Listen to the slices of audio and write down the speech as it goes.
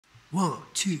1,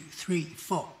 2, 3,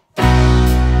 4.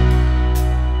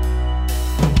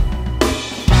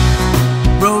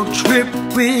 Road trip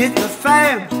with the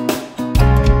fam,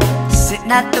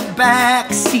 sitting at the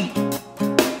back seat.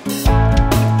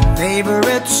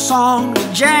 Favorite song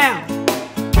to jam,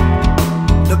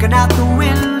 looking out the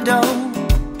window.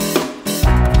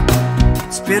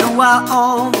 It's been a while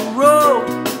on the road,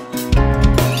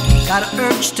 got an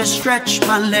urge to stretch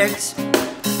my legs.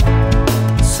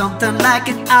 Something like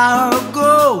an hour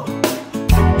ago,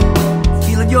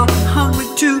 feeling you're hungry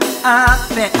too, I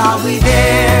bet. Are we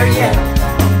there yet?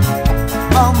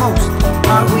 Almost.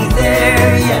 Are we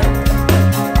there yet?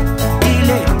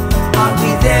 Feeling. Are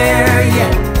we there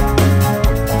yet?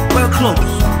 We're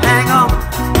close. Hang on.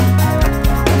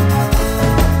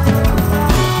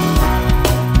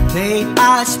 Late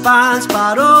I spy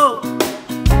Spoddo,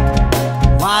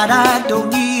 wide-eyed,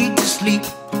 don't need to sleep.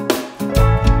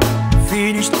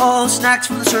 Finished all snacks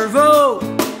from the servo,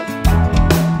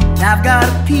 now I've got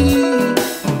to pee.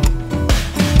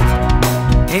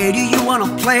 Hey, do you want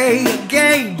to play a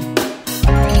game?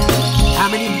 How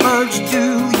many birds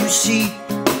do you see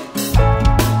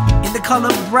in the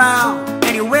color brown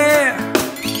anywhere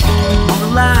on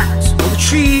the lines or the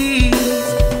trees?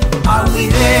 Are we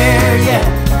there yet?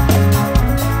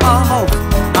 Almost.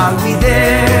 Are we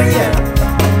there yet?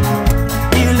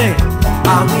 Nearly.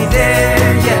 Are we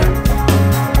there yet?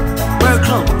 We're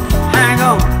close. Hang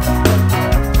on.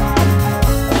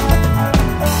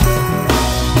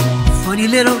 Funny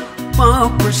little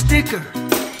bumper sticker,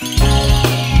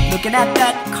 looking at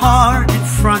that car in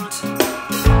front,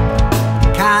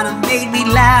 kinda made me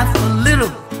laugh a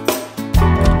little.